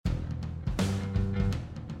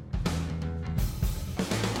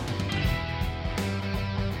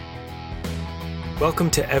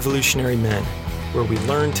Welcome to Evolutionary Men, where we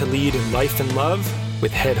learn to lead in life and love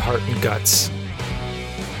with head, heart, and guts.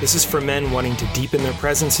 This is for men wanting to deepen their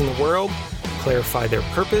presence in the world, clarify their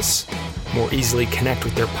purpose, more easily connect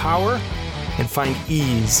with their power, and find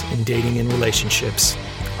ease in dating and relationships.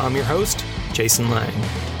 I'm your host, Jason Lang.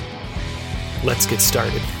 Let's get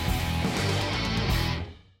started.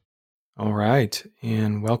 All right,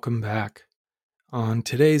 and welcome back. On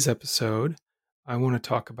today's episode, I want to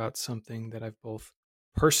talk about something that I've both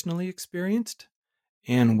personally experienced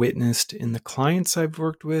and witnessed in the clients I've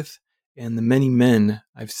worked with and the many men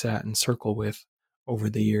I've sat in circle with over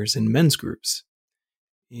the years in men's groups.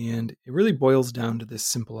 And it really boils down to this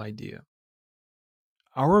simple idea.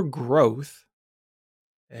 Our growth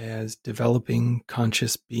as developing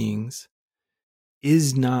conscious beings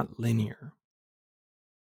is not linear.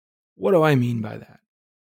 What do I mean by that?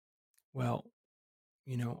 Well,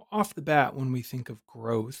 off the bat, when we think of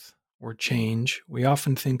growth or change, we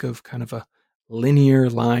often think of kind of a linear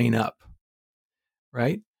line up,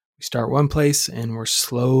 right? We start one place and we're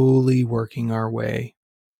slowly working our way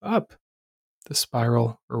up the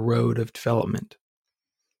spiral or road of development.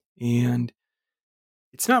 And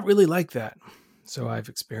it's not really like that. So I've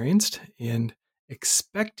experienced, and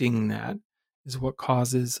expecting that is what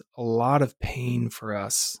causes a lot of pain for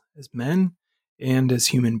us as men and as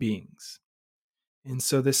human beings. And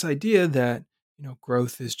so this idea that,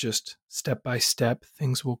 growth is just step by step,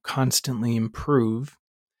 things will constantly improve,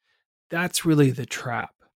 that's really the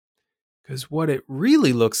trap. Because what it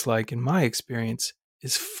really looks like, in my experience,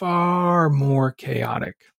 is far more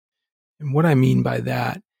chaotic. And what I mean by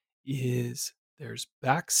that is there's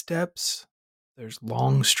back steps, there's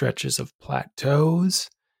long stretches of plateaus,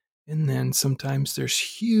 and then sometimes there's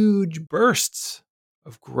huge bursts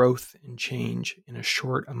of growth and change in a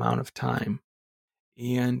short amount of time.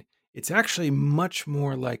 And it's actually much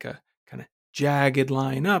more like a kind of jagged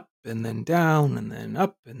line up and then down and then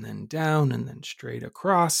up and then down and then straight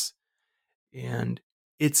across. And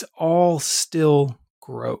it's all still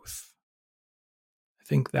growth. I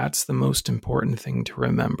think that's the most important thing to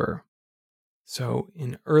remember. So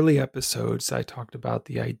in early episodes, I talked about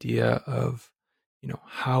the idea of,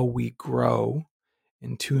 how we grow.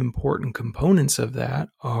 And two important components of that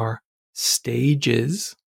are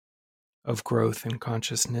stages of growth and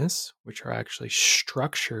consciousness, which are actually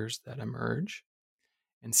structures that emerge,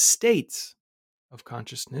 and states of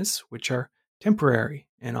consciousness, which are temporary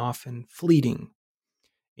and often fleeting.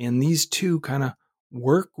 And these two kind of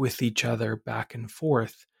work with each other back and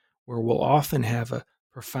forth, where we'll often have a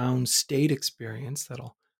profound state experience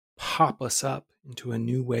that'll pop us up into a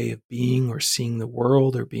new way of being or seeing the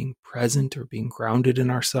world or being present or being grounded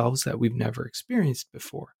in ourselves that we've never experienced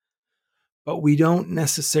before. But we don't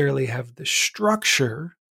necessarily have the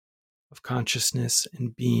structure of consciousness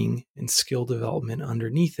and being and skill development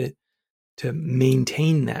underneath it to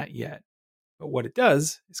maintain that yet. But what it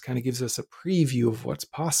does is kind of gives us a preview of what's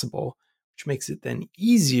possible, which makes it then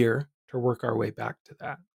easier to work our way back to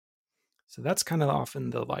that. So that's kind of often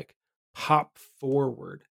the pop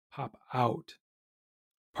forward, pop out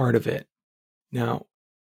part of it. Now,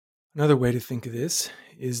 another way to think of this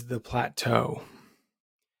is the plateau.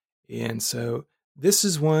 And so this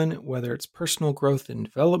is one, whether it's personal growth and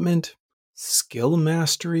development, skill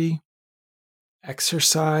mastery,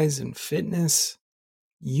 exercise and fitness,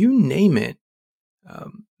 you name it.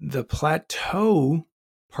 The plateau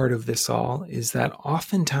part of this all is that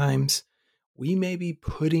oftentimes we may be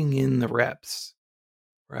putting in the reps,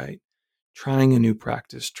 right? Trying a new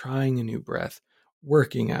practice, trying a new breath,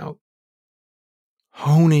 working out,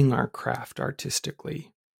 honing our craft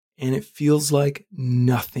artistically, and it feels like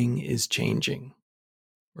nothing is changing,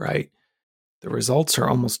 right? The results are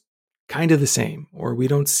almost kind of the same, or we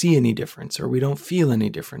don't see any difference, or we don't feel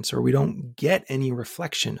any difference, or we don't get any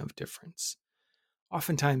reflection of difference.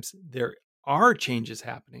 Oftentimes there are changes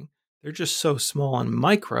happening. They're just so small and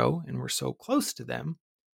micro, and we're so close to them,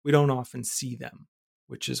 we don't often see them,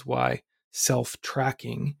 which is why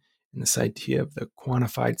self-tracking and this idea of the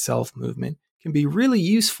quantified self movement can be really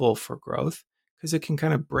useful for growth, because it can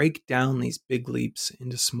kind of break down these big leaps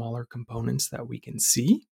into smaller components that we can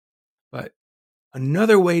see. But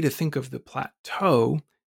another way to think of the plateau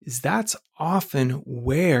is that's often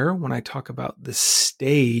where, when I talk about the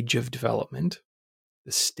stage of development,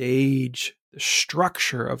 the stage, the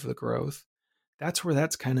structure of the growth, that's where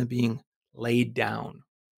that's kind of being laid down,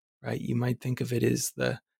 right? You might think of it as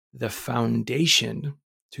the foundation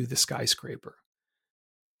to the skyscraper.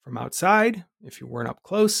 From outside, if you weren't up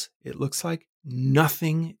close, it looks like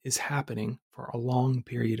nothing is happening for a long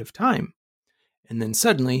period of time. And then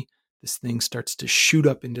suddenly, this thing starts to shoot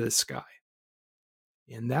up into the sky.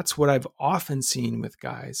 And that's what I've often seen with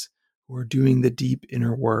guys who are doing the deep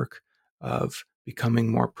inner work of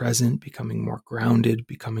becoming more present, becoming more grounded,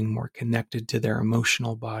 becoming more connected to their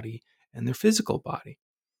emotional body and their physical body,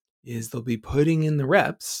 is they'll be putting in the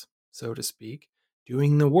reps, so to speak,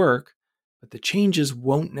 doing the work, but the changes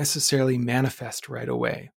won't necessarily manifest right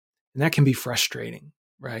away. And that can be frustrating,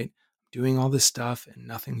 right? Doing all this stuff and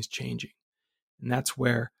nothing's changing. And that's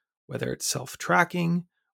where, whether it's self-tracking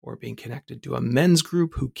or being connected to a men's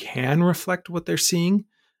group who can reflect what they're seeing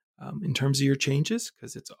in terms of your changes,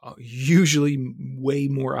 because it's usually way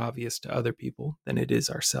more obvious to other people than it is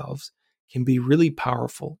ourselves, can be really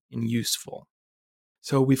powerful and useful.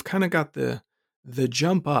 So we've kind of got the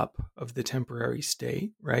jump up of the temporary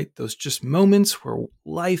state, right? Those just moments where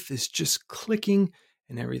life is just clicking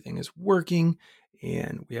and everything is working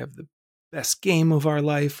and we have the best game of our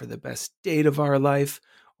life or the best date of our life,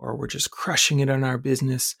 or we're just crushing it on our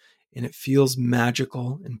business and it feels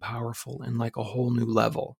magical and powerful and like a whole new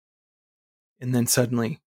level. And then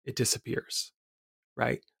suddenly it disappears,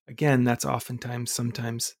 right? Again, that's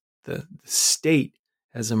sometimes the state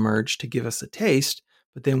has emerged to give us a taste,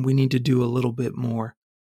 but then we need to do a little bit more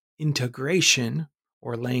integration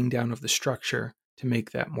or laying down of the structure to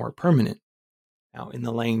make that more permanent. Now, in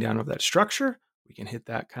the laying down of that structure, we can hit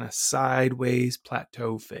that kind of sideways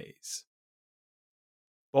plateau phase.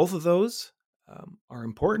 Both of those are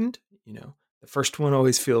important. The first one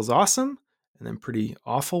always feels awesome and then pretty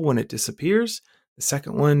awful when it disappears. The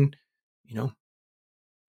second one,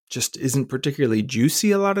 just isn't particularly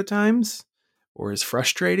juicy a lot of times or is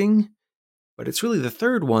frustrating. But it's really the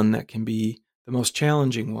third one that can be the most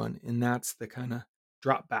challenging one, and that's the kind of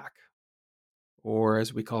drop back, or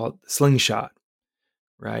as we call it, the slingshot,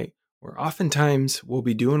 right? Where oftentimes we'll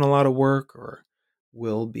be doing a lot of work or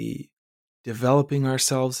we'll be developing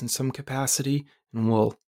ourselves in some capacity and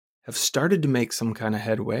we'll have started to make some kind of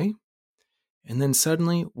headway. And then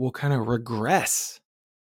suddenly we'll kind of regress.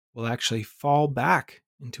 We'll actually fall back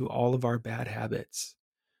into all of our bad habits,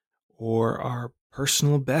 or our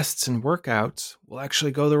personal bests and workouts will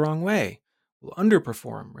actually go the wrong way. We'll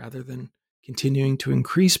underperform rather than continuing to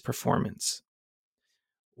increase performance.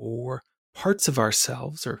 Or parts of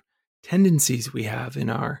ourselves or tendencies we have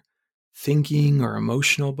in our thinking or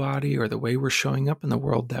emotional body or the way we're showing up in the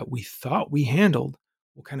world that we thought we handled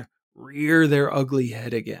will kind of rear their ugly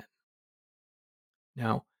head again.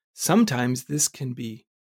 Now, sometimes this can be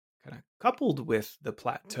kind of coupled with the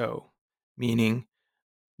plateau, meaning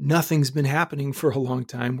nothing's been happening for a long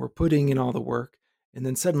time. We're putting in all the work, and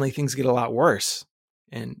then suddenly things get a lot worse.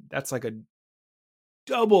 And that's like a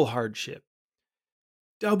double hardship,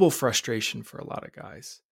 double frustration for a lot of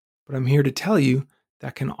guys. But I'm here to tell you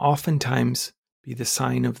that can oftentimes be the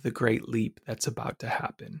sign of the great leap that's about to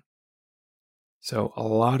happen. So a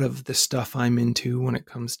lot of the stuff I'm into when it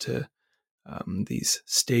comes to these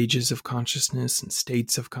stages of consciousness and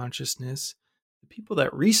states of consciousness, the people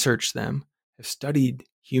that research them have studied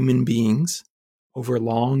human beings over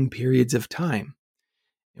long periods of time.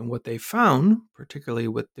 And what they found, particularly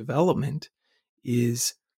with development,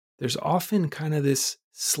 is there's often kind of this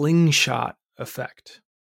slingshot effect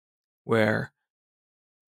where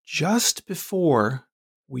just before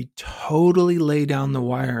we totally lay down the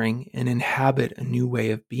wiring and inhabit a new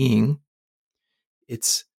way of being,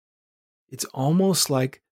 it's almost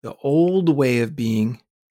like the old way of being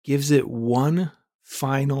gives it one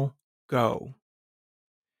final go.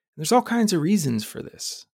 There's all kinds of reasons for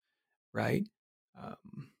this, right?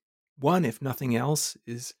 One, if nothing else,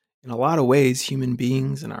 is in a lot of ways, human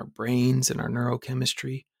beings and our brains and our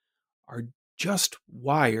neurochemistry are just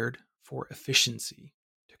wired for efficiency,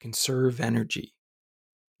 to conserve energy.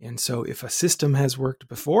 And so if a system has worked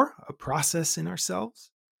before, a process in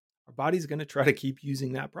ourselves, our body's going to try to keep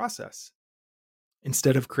using that process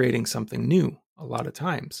instead of creating something new a lot of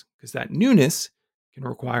times, because that newness can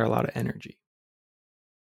require a lot of energy.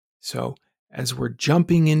 So as we're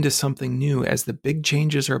jumping into something new, as the big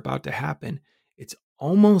changes are about to happen, it's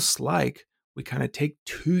almost like we kind of take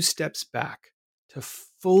 2 steps back to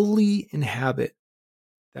fully inhabit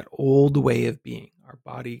that old way of being. Our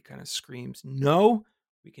body kind of screams, no,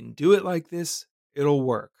 we can do it like this. It'll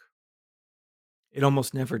work. It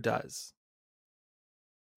almost never does.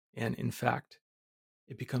 And in fact,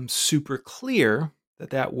 it becomes super clear that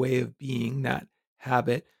that way of being, that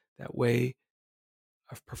habit, that way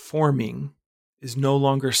of performing is no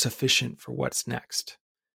longer sufficient for what's next.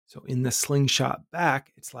 So in the slingshot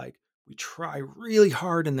back, it's like we try really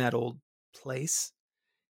hard in that old place,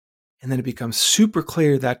 and then it becomes super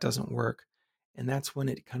clear that doesn't work. And that's when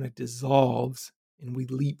it kind of dissolves and we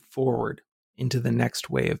leap forward into the next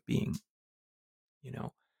way of being.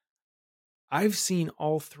 I've seen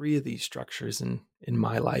all three of these structures in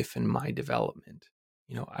my life and my development.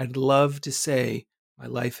 I'd love to say my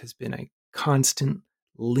life has been a constant,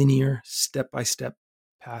 linear, step-by-step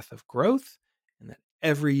path of growth, and that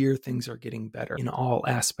every year things are getting better in all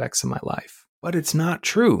aspects of my life. But it's not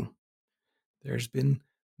true. There's been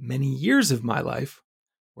many years of my life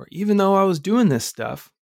where even though I was doing this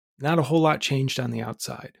stuff, not a whole lot changed on the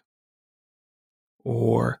outside.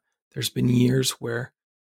 Or there's been years where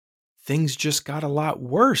things just got a lot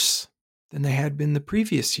worse than they had been the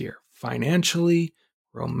previous year, financially,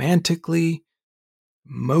 romantically,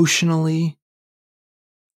 emotionally,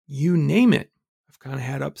 you name it. I've kind of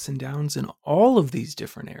had ups and downs in all of these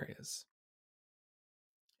different areas.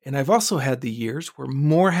 And I've also had the years where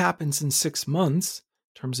more happens in 6 months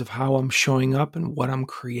in terms of how I'm showing up and what I'm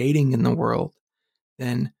creating in the world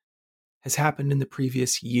than has happened in the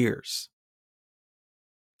previous years.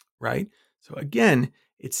 Right? So again,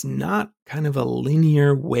 it's not kind of a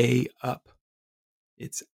linear way up.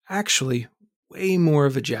 It's actually way more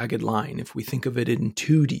of a jagged line if we think of it in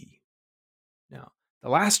 2D. Now, the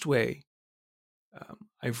last way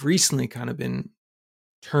I've recently kind of been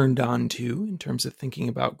turned on to in terms of thinking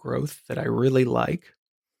about growth that I really like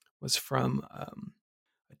was from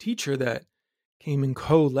a teacher that came and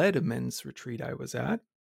co-led a men's retreat I was at.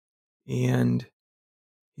 And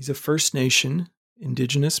he's a First Nation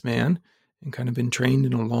Indigenous man and kind of been trained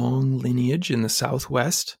in a long lineage in the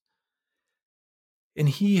Southwest. And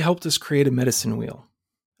he helped us create a medicine wheel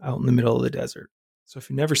out in the middle of the desert. So if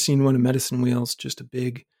you've never seen one of medicine wheels, just a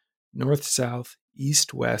big north-south,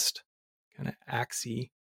 east-west kind of axis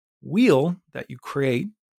wheel that you create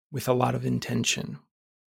with a lot of intention.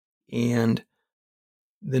 And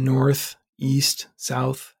the north, east,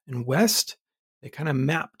 south, and west, they kind of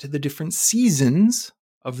map to the different seasons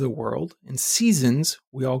of the world and seasons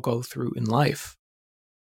we all go through in life.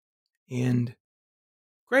 And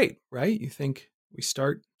great, right? You think we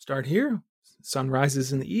start here, sun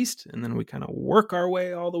rises in the east, and then we kind of work our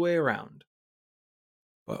way all the way around.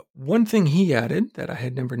 But one thing he added that I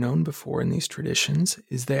had never known before in these traditions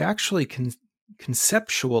is they actually can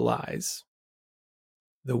conceptualize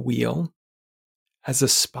the wheel as a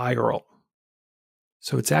spiral.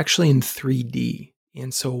 So it's actually in 3D.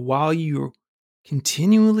 And so while you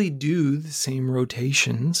continually do the same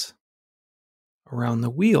rotations around the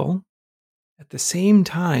wheel, at the same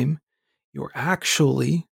time, you're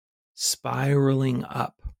actually spiraling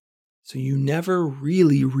up. So you never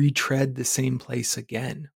really retread the same place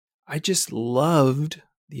again. I just loved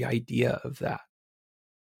the idea of that,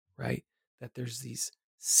 right? That there's these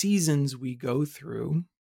seasons we go through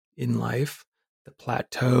in life, the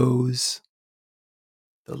plateaus,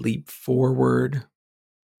 the leap forward,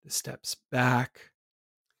 the steps back,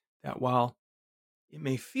 that while it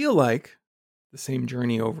may feel like the same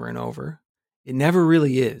journey over and over, it never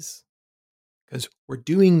really is. Because we're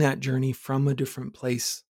doing that journey from a different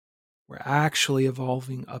place. We're actually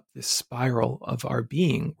evolving up this spiral of our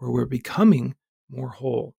being where we're becoming more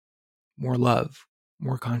whole, more love,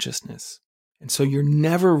 more consciousness. And so you're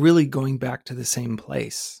never really going back to the same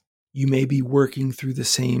place. You may be working through the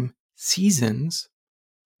same seasons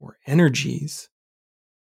or energies,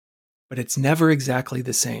 but it's never exactly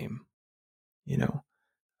the same.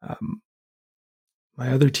 My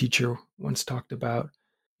other teacher once talked about,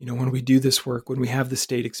 when we do this work, when we have the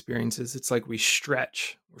state experiences, it's like we're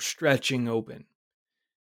stretching open,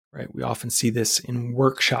 right? We often see this in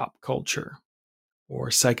workshop culture or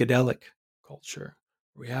psychedelic culture.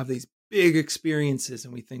 We have these big experiences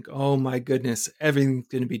and we think, oh my goodness, everything's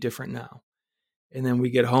going to be different now. And then we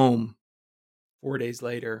get home 4 days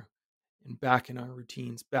later and back in our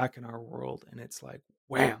routines, back in our world. And it's like,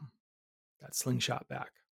 wham, that slingshot back.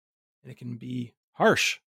 And it can be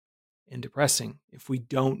harsh and depressing if we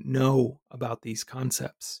don't know about these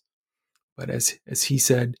concepts. But as he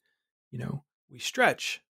said, we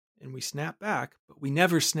stretch and we snap back, but we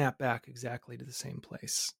never snap back exactly to the same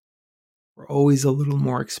place. We're always a little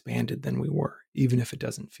more expanded than we were, even if it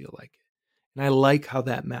doesn't feel like it. And I like how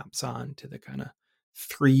that maps on to the kind of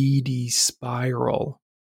 3D spiral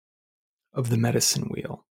of the medicine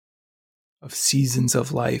wheel, of seasons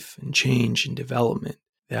of life and change and development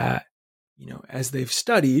that, as they've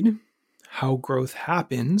studied how growth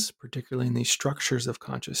happens, particularly in these structures of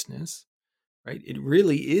consciousness, right? It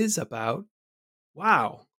really is about,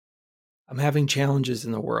 wow, I'm having challenges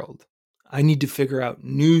in the world. I need to figure out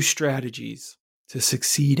new strategies to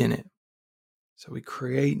succeed in it. So we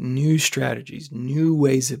create new strategies, new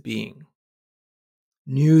ways of being,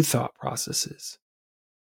 new thought processes,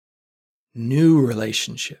 new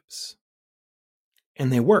relationships.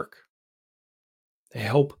 And they work. They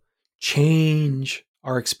help change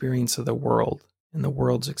our experience of the world and the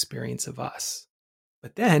world's experience of us.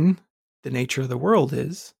 But then the nature of the world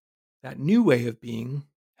is that new way of being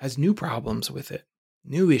has new problems with it,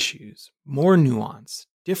 new issues, more nuance,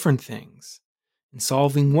 different things. In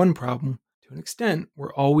solving one problem, to an extent,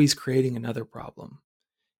 we're always creating another problem.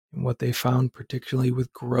 And what they found, particularly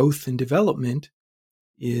with growth and development,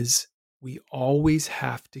 is we always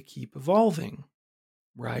have to keep evolving,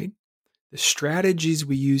 right? The strategies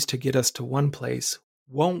we use to get us to one place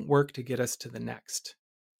won't work to get us to the next.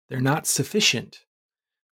 They're not sufficient,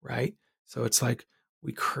 right? So it's like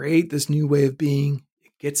we create this new way of being,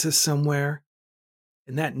 it gets us somewhere,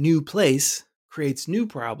 and that new place creates new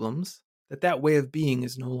problems that way of being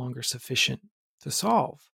is no longer sufficient to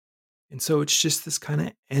solve. And so it's just this kind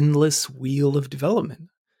of endless wheel of development.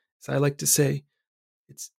 So I like to say,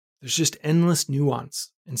 there's just endless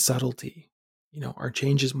nuance and subtlety. Our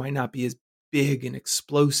changes might not be as big and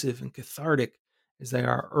explosive and cathartic as they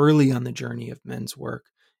are early on the journey of men's work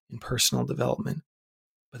in personal development,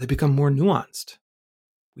 but they become more nuanced.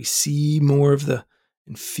 We see more of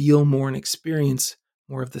and feel more and experience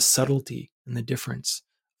more of the subtlety and the difference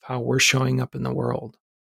of how we're showing up in the world.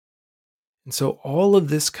 And so all of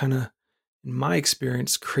this kind of, in my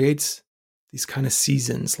experience, creates these kind of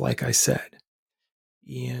seasons, like I said.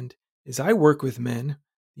 And as I work with men,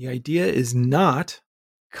 the idea is not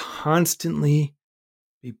constantly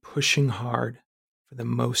be pushing hard for the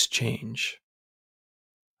most change.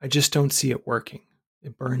 I just don't see it working.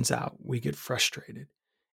 It burns out. We get frustrated.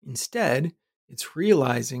 Instead, it's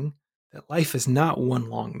realizing that life is not one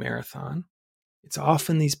long marathon. It's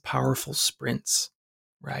often these powerful sprints,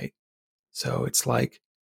 right? So it's like,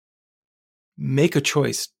 make a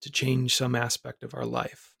choice to change some aspect of our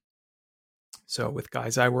life. So with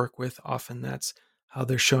guys I work with, often that's how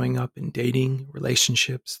they're showing up in dating,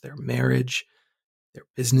 relationships, their marriage, their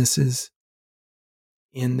businesses.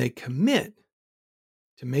 And they commit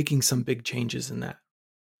to making some big changes in that.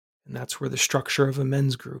 And that's where the structure of a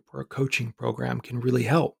men's group or a coaching program can really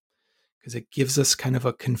help, because it gives us kind of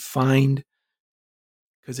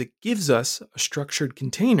it gives us a structured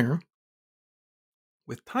container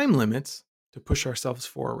with time limits to push ourselves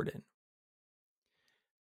forward in.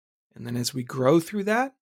 And then as we grow through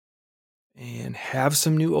that and have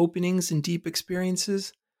some new openings and deep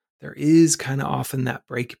experiences, there is kind of often that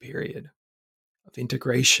break period of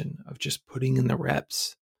integration, of just putting in the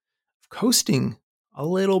reps, of coasting a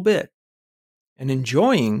little bit and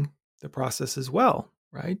enjoying the process as well,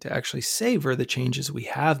 right? To actually savor the changes we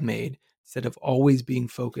have made instead of always being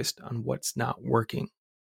focused on what's not working.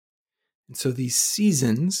 And so these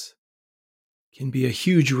seasons can be a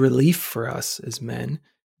huge relief for us as men,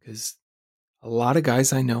 because a lot of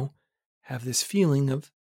guys I know have this feeling of,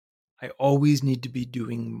 I always need to be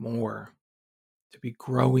doing more, to be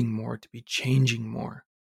growing more, to be changing more.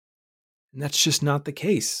 And that's just not the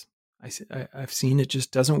case. I've seen it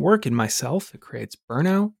just doesn't work in myself. It creates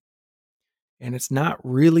burnout. And it's not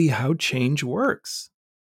really how change works,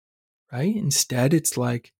 right? Instead, it's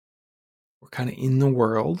like we're kind of in the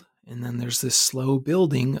world, and then there's this slow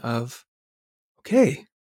building of, okay,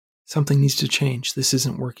 something needs to change. This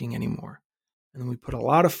isn't working anymore. And then we put a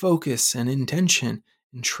lot of focus and intention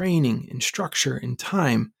and training and structure and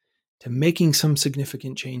time to making some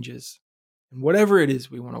significant changes and whatever it is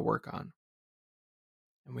we want to work on.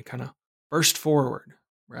 And we kind of burst forward,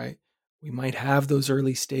 right? We might have those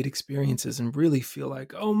early state experiences and really feel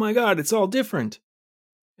like, oh my God, it's all different.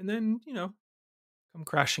 And then, come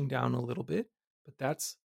crashing down a little bit. But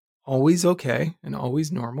that's always okay and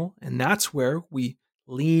always normal. And that's where we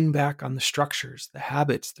lean back on the structures, the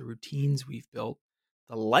habits, the routines we've built,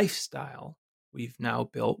 the lifestyle we've now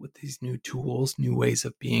built with these new tools, new ways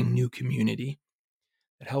of being, new community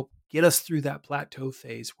that help get us through that plateau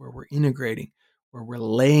phase where we're integrating, where we're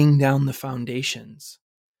laying down the foundations,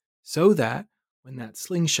 so that when that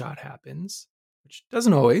slingshot happens, which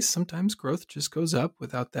doesn't always, sometimes growth just goes up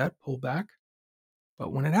without that pullback.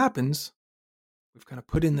 But when it happens, we've kind of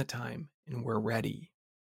put in the time and we're ready.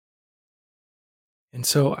 And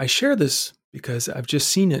so I share this because I've just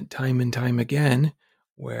seen it time and time again,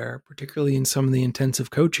 where particularly in some of the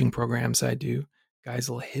intensive coaching programs I do, guys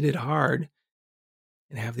will hit it hard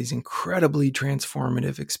and have these incredibly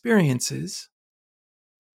transformative experiences,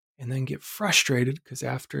 and then get frustrated because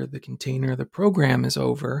after the container of the program is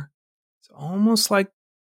over, it's almost like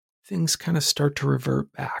things kind of start to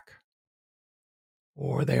revert back,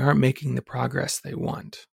 or they aren't making the progress they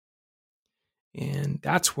want. And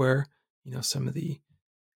that's where, some of the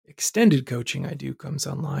extended coaching I do comes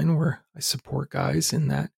online, where I support guys in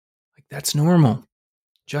that, like, that's normal.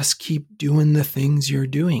 Just keep doing the things you're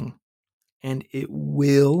doing and it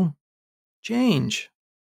will change.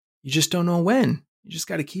 You just don't know when. You just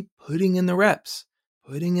got to keep putting in the reps.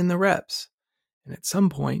 And at some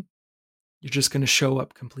point, you're just going to show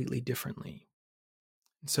up completely differently.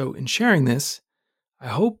 And so in sharing this, I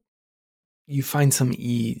hope you find some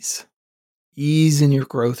ease in your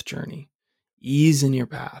growth journey, ease in your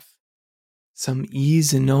path, some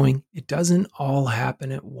ease in knowing it doesn't all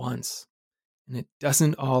happen at once, and it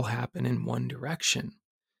doesn't all happen in one direction.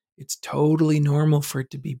 It's totally normal for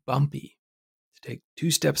it to be bumpy, to take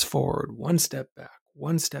 2 steps forward, 1 step back,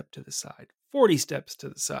 1 step to the side, 40 steps to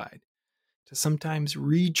the side, to sometimes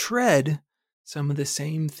retread some of the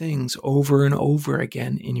same things over and over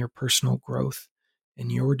again in your personal growth, in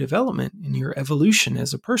your development, in your evolution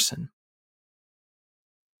as a person.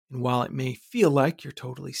 And while it may feel like you're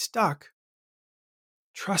totally stuck,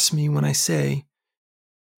 trust me when I say,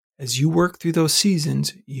 as you work through those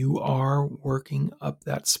seasons, you are working up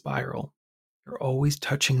that spiral. You're always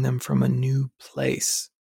touching them from a new place.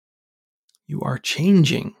 You are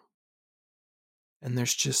changing. And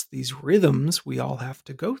there's just these rhythms we all have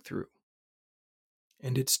to go through.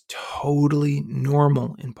 And it's totally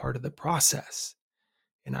normal and part of the process.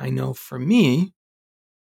 And I know for me,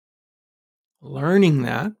 learning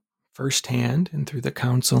that firsthand and through the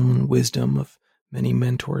counsel and wisdom of many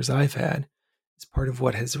mentors I've had is part of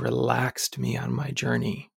what has relaxed me on my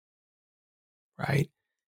journey, right?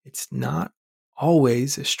 It's not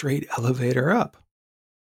always a straight elevator up.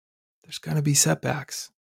 There's going to be setbacks.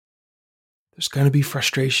 There's going to be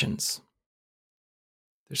frustrations.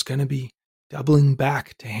 There's going to be doubling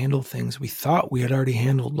back to handle things we thought we had already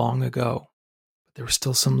handled long ago, but there were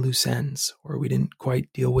still some loose ends, or we didn't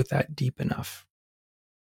quite deal with that deep enough.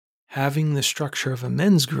 Having the structure of a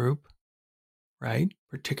men's group, right,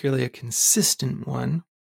 particularly a consistent one,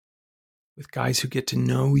 with guys who get to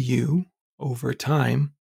know you over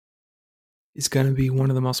time, is going to be one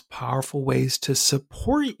of the most powerful ways to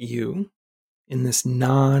support you in this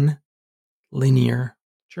non-linear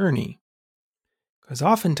journey. Because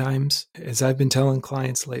oftentimes, as I've been telling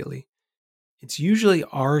clients lately, it's usually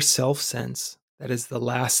our self-sense that is the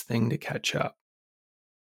last thing to catch up.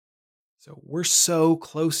 So we're so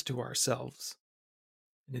close to ourselves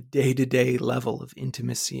in a day-to-day level of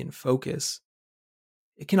intimacy and focus,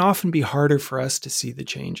 it can often be harder for us to see the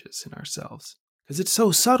changes in ourselves because it's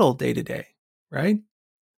so subtle day to day, right?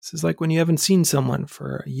 This is like when you haven't seen someone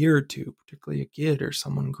for a year or two, particularly a kid or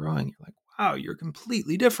someone growing. You're like, wow, you're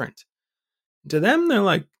completely different. And to them, they're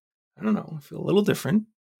like, I don't know, I feel a little different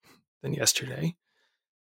than yesterday.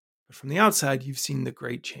 But from the outside, you've seen the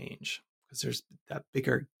great change because there's that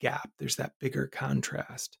bigger gap. There's that bigger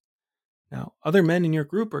contrast. Now, other men in your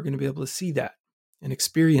group are going to be able to see that and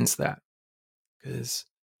experience that because,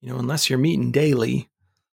 unless you're meeting daily,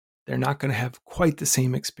 they're not going to have quite the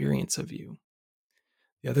same experience of you.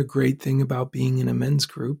 The other great thing about being in a men's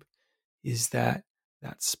group is that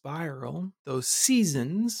spiral, those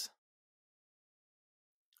seasons,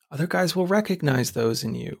 other guys will recognize those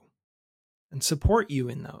in you and support you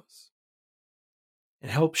in those and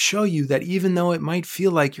help show you that even though it might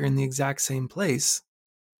feel like you're in the exact same place,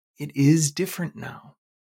 it is different now.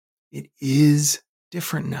 It is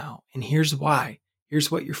different now. And here's why.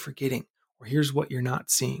 Here's what you're forgetting, or here's what you're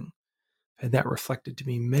not seeing. I've had that reflected to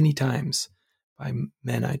me many times by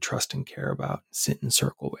men I trust and care about, sit in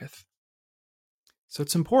circle with. So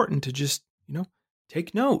it's important to just,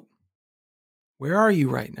 take note. Where are you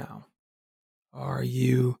right now? Are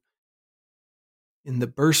you in the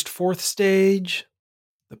burst forth stage,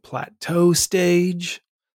 the plateau stage,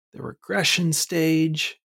 the regression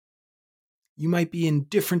stage? You might be in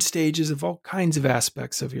different stages of all kinds of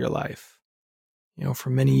aspects of your life.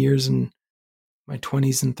 For many years in my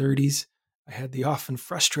 20s and 30s, I had the often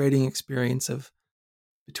frustrating experience of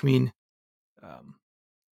between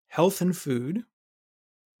health and food,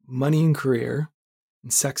 money and career,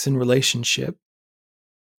 and sex and relationship.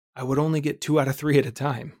 I would only get 2 out of 3 at a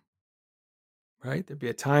time, right? There'd be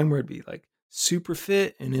a time where it'd be like super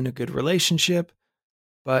fit and in a good relationship,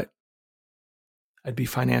 but I'd be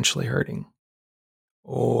financially hurting.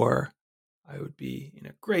 Or I would be in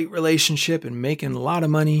a great relationship and making a lot of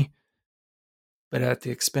money, but at the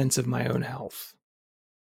expense of my own health.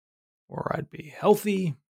 Or I'd be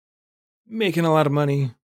healthy, making a lot of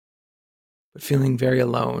money, but feeling very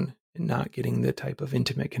alone and not getting the type of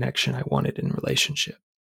intimate connection I wanted in a relationship.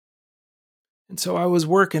 And so I was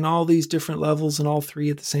working all these different levels and all 3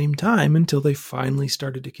 at the same time until they finally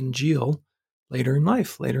started to congeal later in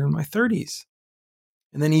life, later in my 30s.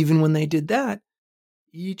 And then even when they did that,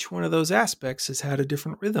 each one of those aspects has had a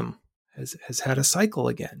different rhythm, has had a cycle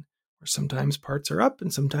again, where sometimes parts are up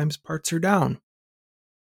and sometimes parts are down.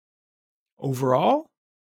 Overall,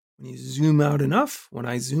 when you zoom out enough, when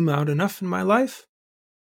I zoom out enough in my life,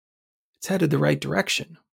 it's headed the right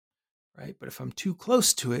direction, right? But if I'm too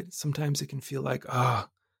close to it, sometimes it can feel like,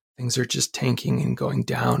 things are just tanking and going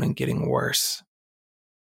down and getting worse.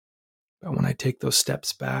 But when I take those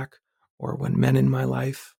steps back, or when men in my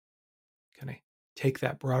life kind of take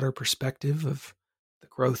that broader perspective of the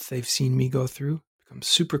growth they've seen me go through, it becomes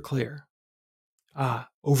super clear.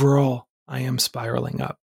 Overall, I am spiraling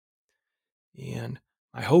up. And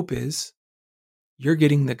my hope is you're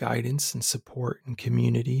getting the guidance and support and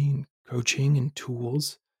community and coaching and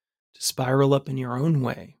tools to spiral up in your own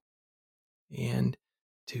way and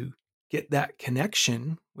to get that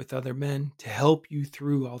connection with other men to help you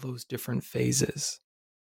through all those different phases.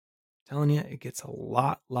 I'm telling you, it gets a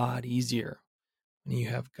lot easier when you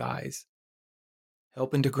have guys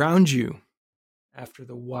helping to ground you after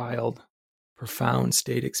the wild, profound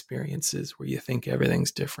state experiences where you think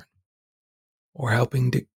everything's different, or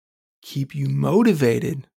helping to keep you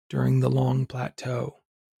motivated during the long plateau,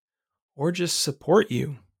 or just support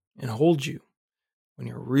you and hold you when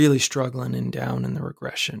you're really struggling and down in the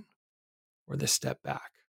regression or the step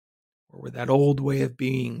back, or where that old way of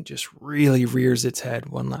being just really rears its head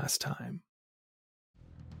one last time.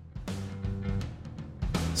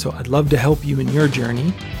 So I'd love to help you in your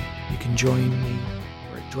journey. You can join me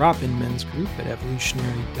for a drop-in men's group at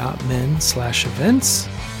evolutionary.men/events.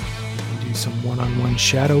 You can do some one-on-one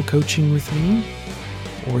shadow coaching with me,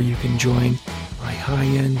 or you can join my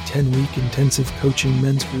high-end 10-week intensive coaching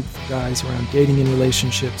men's group for guys around dating and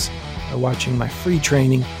relationships by watching my free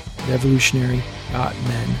training at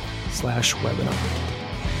evolutionary.men/webinar.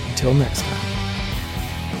 Until next time.